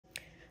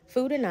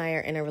Food and I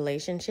are in a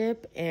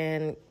relationship,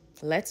 and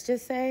let's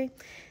just say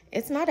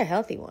it's not a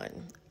healthy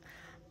one.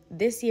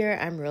 This year,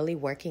 I'm really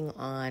working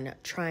on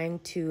trying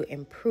to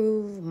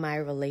improve my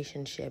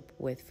relationship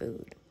with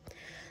food.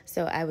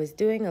 So I was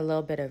doing a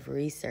little bit of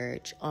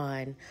research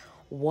on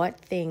what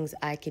things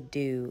I could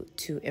do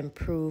to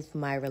improve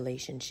my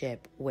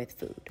relationship with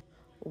food.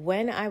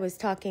 When I was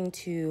talking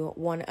to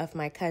one of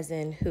my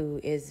cousin who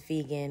is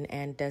vegan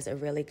and does a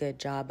really good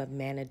job of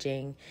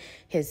managing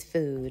his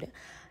food,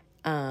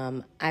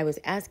 I was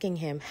asking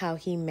him how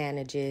he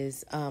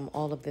manages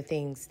all of the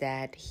things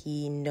that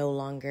he no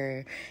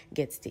longer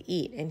gets to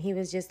eat. And he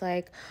was just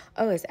like,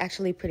 oh, it's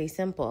actually pretty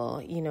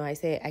simple. I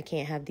say I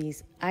can't have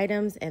these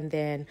items, and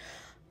then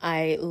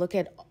I look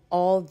at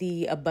all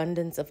the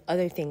abundance of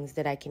other things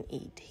that I can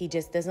eat. He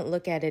just doesn't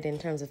look at it in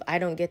terms of I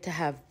don't get to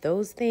have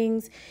those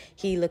things.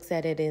 He looks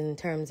at it in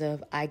terms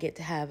of I get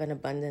to have an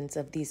abundance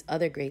of these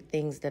other great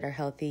things that are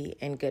healthy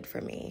and good for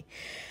me.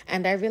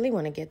 And I really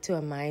want to get to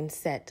a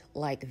mindset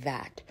like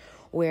that,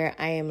 where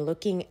I am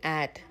looking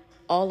at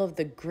all of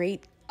the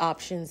great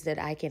options that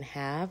I can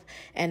have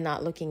and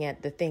not looking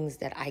at the things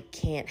that I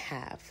can't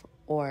have,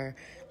 or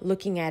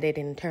looking at it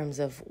in terms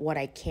of what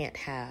I can't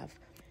have.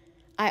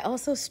 I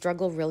also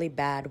struggle really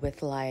bad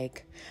with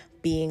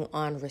being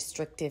on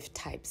restrictive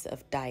types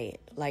of diet.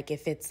 Like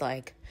if it's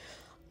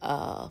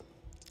low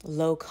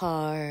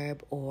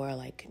carb,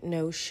 or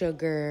no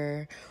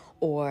sugar,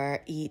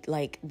 or eat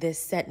this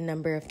set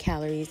number of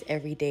calories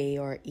every day,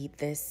 or eat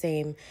this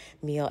same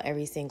meal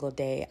every single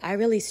day. I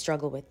really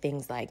struggle with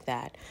things like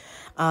that.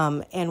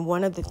 And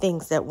one of the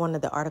things that one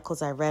of the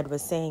articles I read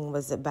was saying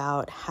was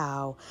about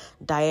how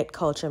diet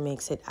culture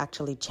makes it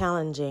actually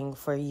challenging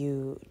for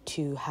you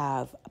to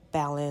have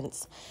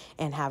balance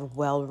and have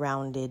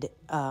well-rounded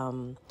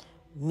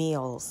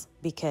meals,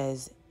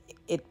 because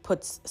it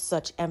puts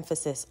such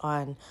emphasis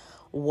on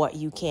what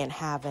you can't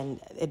have,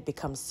 and it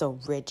becomes so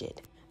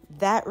rigid.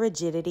 That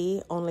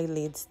rigidity only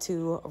leads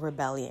to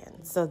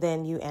rebellion. So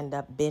then you end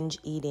up binge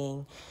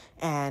eating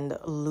and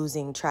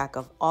losing track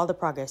of all the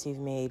progress you've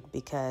made,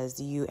 because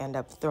you end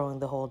up throwing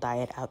the whole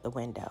diet out the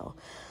window.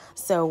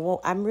 So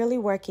I'm really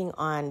working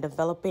on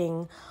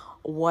developing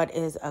what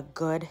is a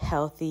good,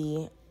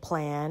 healthy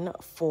plan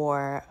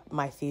for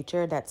my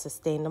future that's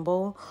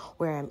sustainable,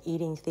 where I'm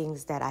eating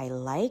things that I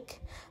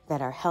like,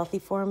 that are healthy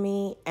for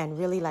me, and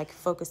really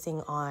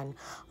focusing on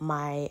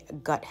my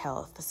gut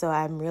health. So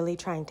I'm really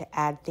trying to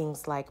add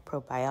things like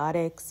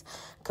probiotics,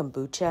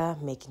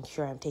 kombucha, making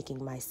sure I'm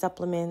taking my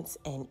supplements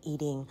and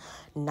eating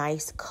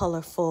nice,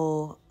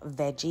 colorful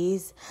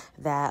veggies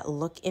that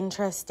look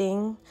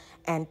interesting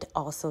and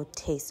also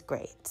taste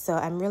great. So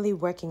I'm really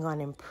working on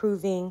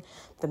improving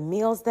the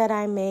meals that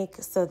I make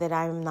so that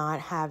I'm not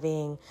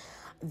having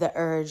the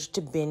urge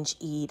to binge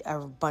eat a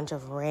bunch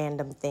of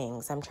random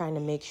things. I'm trying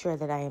to make sure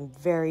that I am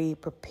very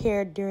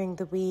prepared during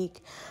the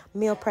week,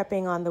 meal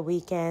prepping on the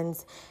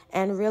weekends,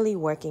 and really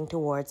working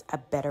towards a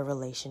better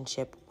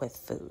relationship with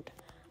food.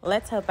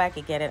 Let's hope I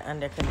could get it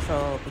under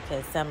control,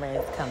 because summer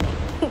is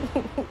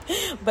coming.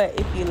 But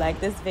if you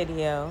like this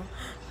video,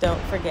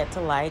 don't forget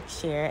to like,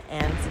 share,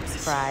 and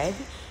subscribe.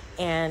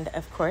 And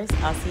of course,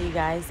 I'll see you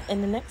guys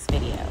in the next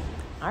video.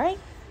 All right,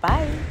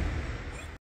 bye.